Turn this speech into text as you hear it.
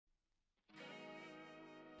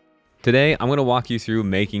Today, I'm going to walk you through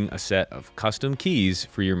making a set of custom keys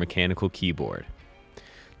for your mechanical keyboard.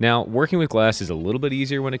 Now, working with glass is a little bit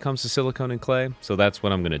easier when it comes to silicone and clay, so that's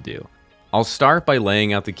what I'm going to do. I'll start by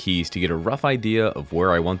laying out the keys to get a rough idea of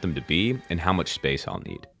where I want them to be and how much space I'll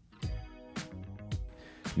need.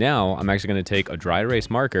 Now, I'm actually going to take a dry erase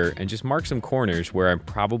marker and just mark some corners where I'm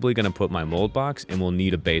probably going to put my mold box and we'll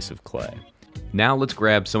need a base of clay. Now let's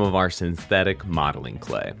grab some of our synthetic modeling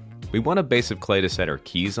clay. We want a base of clay to set our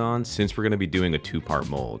keys on since we're going to be doing a two-part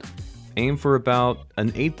mold. Aim for about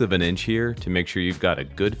 1/8 of an inch here to make sure you've got a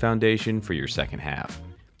good foundation for your second half.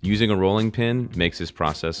 Using a rolling pin makes this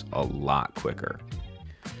process a lot quicker.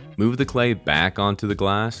 Move the clay back onto the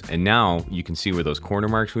glass, and now you can see where those corner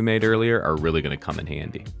marks we made earlier are really going to come in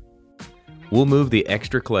handy. We'll move the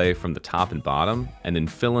extra clay from the top and bottom and then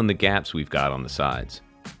fill in the gaps we've got on the sides.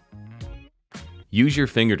 Use your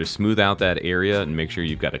finger to smooth out that area and make sure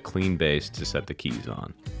you've got a clean base to set the keys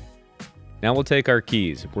on. Now we'll take our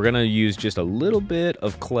keys. We're going to use just a little bit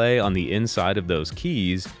of clay on the inside of those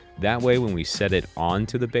keys. That way when we set it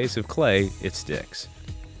onto the base of clay, it sticks.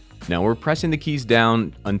 Now we're pressing the keys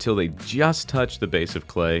down until they just touch the base of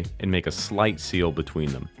clay and make a slight seal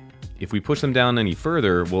between them. If we push them down any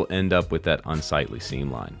further, we'll end up with that unsightly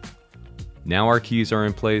seam line. Now our keys are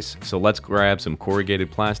in place, so let's grab some corrugated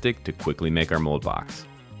plastic to quickly make our mold box.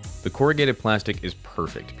 The corrugated plastic is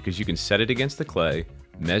perfect because you can set it against the clay,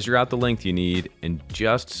 measure out the length you need, and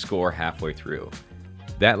just score halfway through.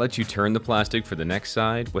 That lets you turn the plastic for the next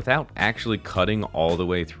side without actually cutting all the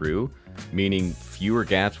way through, meaning fewer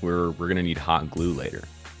gaps where we're going to need hot glue later.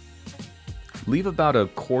 Leave about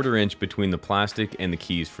 1/4 inch between the plastic and the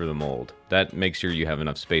keys for the mold. That makes sure you have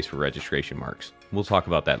enough space for registration marks. We'll talk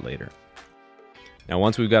about that later. Now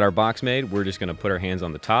once we've got our box made, we're just going to put our hands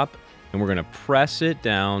on the top and we're going to press it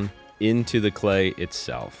down into the clay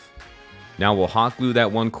itself. Now we'll hot glue that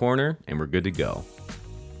one corner and we're good to go.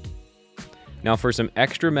 Now for some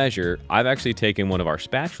extra measure, I've actually taken one of our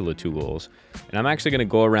spatula tools and I'm actually going to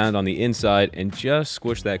go around on the inside and just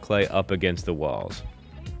squish that clay up against the walls.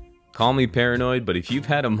 Call me paranoid, but if you've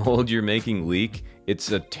had a mold you're making leak,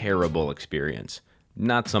 it's a terrible experience.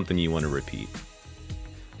 Not something you want to repeat.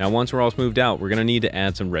 Now once we're all smoothed out, we're going to need to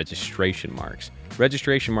add some registration marks.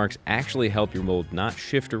 Registration marks actually help your mold not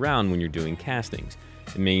shift around when you're doing castings.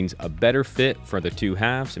 It means a better fit for the two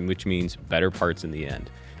halves, and which means better parts in the end.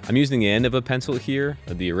 I'm using the end of a pencil here,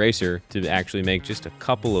 the eraser, to actually make just a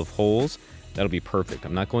couple of holes. That'll be perfect.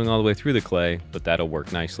 I'm not going all the way through the clay, but that'll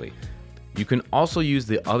work nicely. You can also use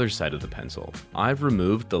the other side of the pencil. I've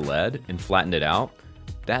removed the lead and flattened it out.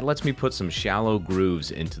 That lets me put some shallow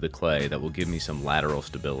grooves into the clay that will give me some lateral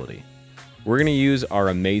stability. We're going to use our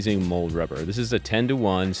amazing mold rubber. This is a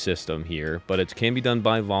 10-to-1 system here, but it can be done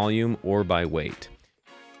by volume or by weight.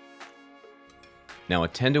 Now a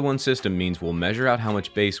 10-to-1 system means we'll measure out how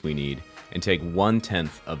much base we need and take 1/10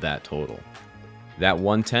 of that total. That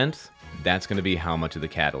 1/10, that's going to be how much of the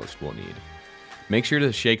catalyst we'll need. Make sure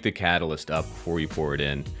to shake the catalyst up before you pour it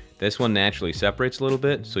in. This one naturally separates a little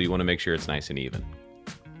bit, so you want to make sure it's nice and even.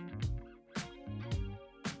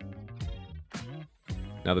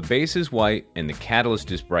 Now the base is white and the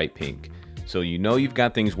catalyst is bright pink, so you know you've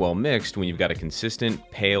got things well mixed when you've got a consistent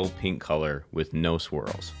pale pink color with no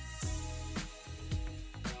swirls.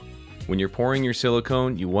 When you're pouring your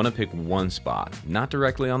silicone, you want to pick one spot, not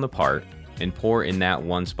directly on the part, and pour in that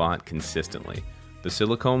one spot consistently. The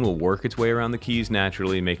silicone will work its way around the keys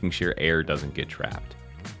naturally, making sure air doesn't get trapped.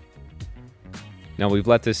 Now we've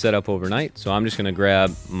let this set up overnight, so I'm just going to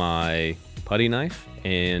grab my putty knife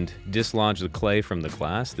and dislodge the clay from the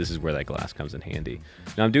glass. This is where that glass comes in handy.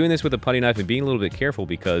 Now I'm doing this with a putty knife and being a little bit careful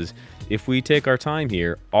because if we take our time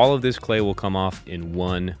here, all of this clay will come off in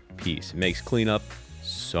one piece. It makes cleanup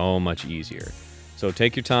so much easier. So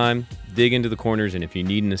take your time, dig into the corners, and if you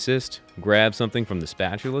need an assist, grab something from the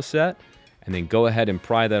spatula set and then go ahead and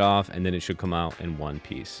pry that off, and then it should come out in one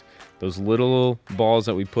piece. Those little balls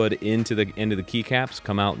that we put into the end of the keycaps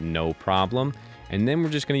come out no problem. And then we're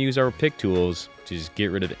just going to use our pick tools to just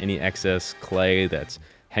get rid of any excess clay that's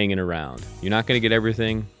hanging around. You're not going to get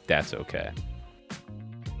everything, that's okay.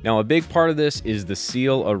 Now a big part of this is the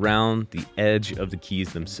seal around the edge of the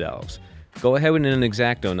keys themselves. Go ahead with an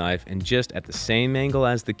X-Acto knife and just at the same angle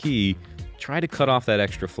as the key, try to cut off that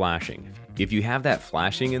extra flashing. If you have that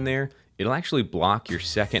flashing in there, it'll actually block your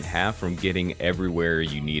second half from getting everywhere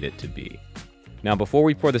you need it to be. Now before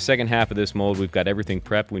we pour the second half of this mold, we've got everything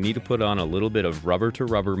prepped. We need to put on a little bit of rubber to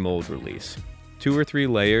rubber mold release. 2 or 3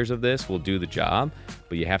 layers of this will do the job,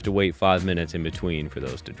 but you have to wait 5 minutes in between for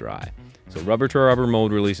those to dry. So rubber to rubber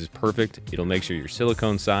mold release is perfect. It'll make sure your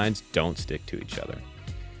silicone sides don't stick to each other.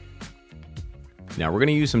 Now we're going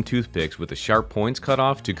to use some toothpicks with the sharp points cut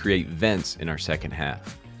off to create vents in our second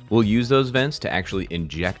half. We'll use those vents to actually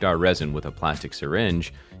inject our resin with a plastic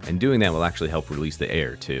syringe, and doing that will actually help release the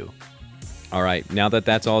air too. Alright, now that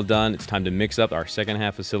that's all done, it's time to mix up our second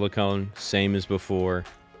half of silicone, same as before,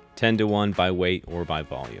 10-to-1 by weight or by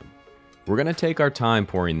volume. We're going to take our time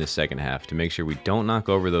pouring this second half to make sure we don't knock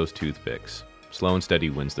over those toothpicks. Slow and steady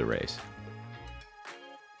wins the race.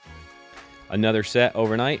 Another set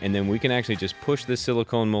overnight, and then we can actually just push this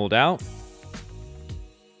silicone mold out,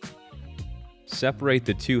 separate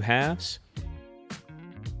the two halves,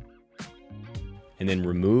 and then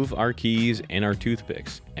remove our keys and our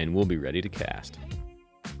toothpicks, and we'll be ready to cast.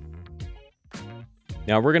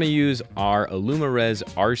 Now we're going to use our Alumilite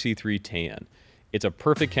RC3 Tan. It's a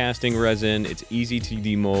perfect casting resin, it's easy to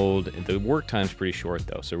demold, the work time's pretty short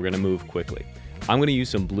though, so we're going to move quickly. I'm going to use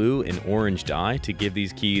some blue and orange dye to give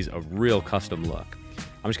these keys a real custom look.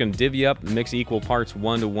 I'm just going to divvy up, mix equal parts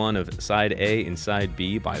 1-to-1 of side A and side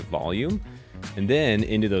B by volume, and then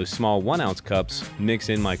into those small 1-ounce cups, mix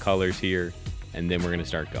in my colors here, and then we're going to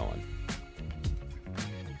start going.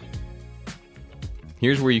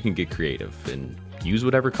 Here's where you can get creative and use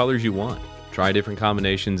whatever colors you want. Try different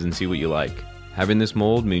combinations and see what you like. Having this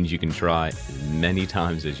mold means you can try as many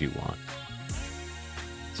times as you want.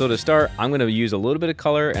 So to start, I'm going to use a little bit of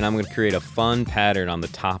color and I'm going to create a fun pattern on the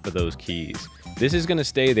top of those keys. This is going to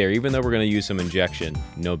stay there even though we're going to use some injection,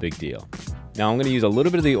 no big deal. Now I'm going to use a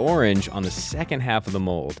little bit of the orange on the second half of the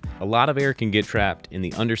mold. A lot of air can get trapped in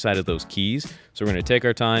the underside of those keys, so we're going to take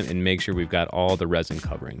our time and make sure we've got all the resin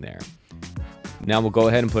covering there. Now we'll go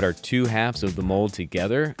ahead and put our two halves of the mold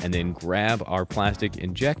together and then grab our plastic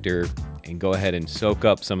injector and go ahead and soak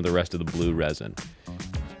up some of the rest of the blue resin.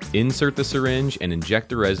 Insert the syringe and inject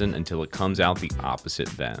the resin until it comes out the opposite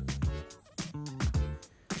vent.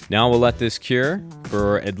 Now we'll let this cure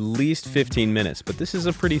for at least 15 minutes, but this is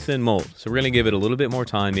a pretty thin mold, so we're going to give it a little bit more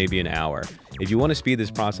time, maybe an hour. If you want to speed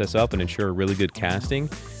this process up and ensure really good casting,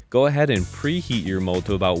 go ahead and preheat your mold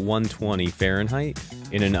to about 120 Fahrenheit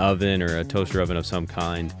in an oven or a toaster oven of some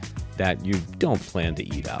kind that you don't plan to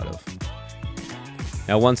eat out of.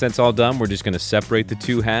 Now once that's all done, we're just going to separate the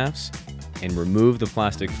two halves and remove the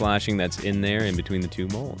plastic flashing that's in there in between the two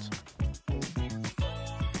molds.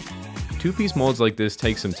 Two-piece molds like this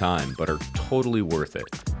take some time, but are totally worth it.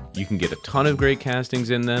 You can get a ton of great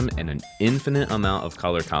castings in them and an infinite amount of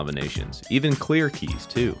color combinations, even clear keys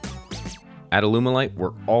too. At Alumilite,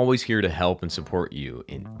 we're always here to help and support you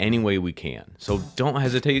in any way we can, so don't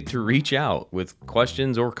hesitate to reach out with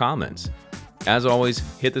questions or comments. As always,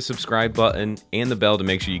 hit the subscribe button and the bell to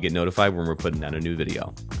make sure you get notified when we're putting out a new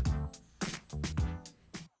video.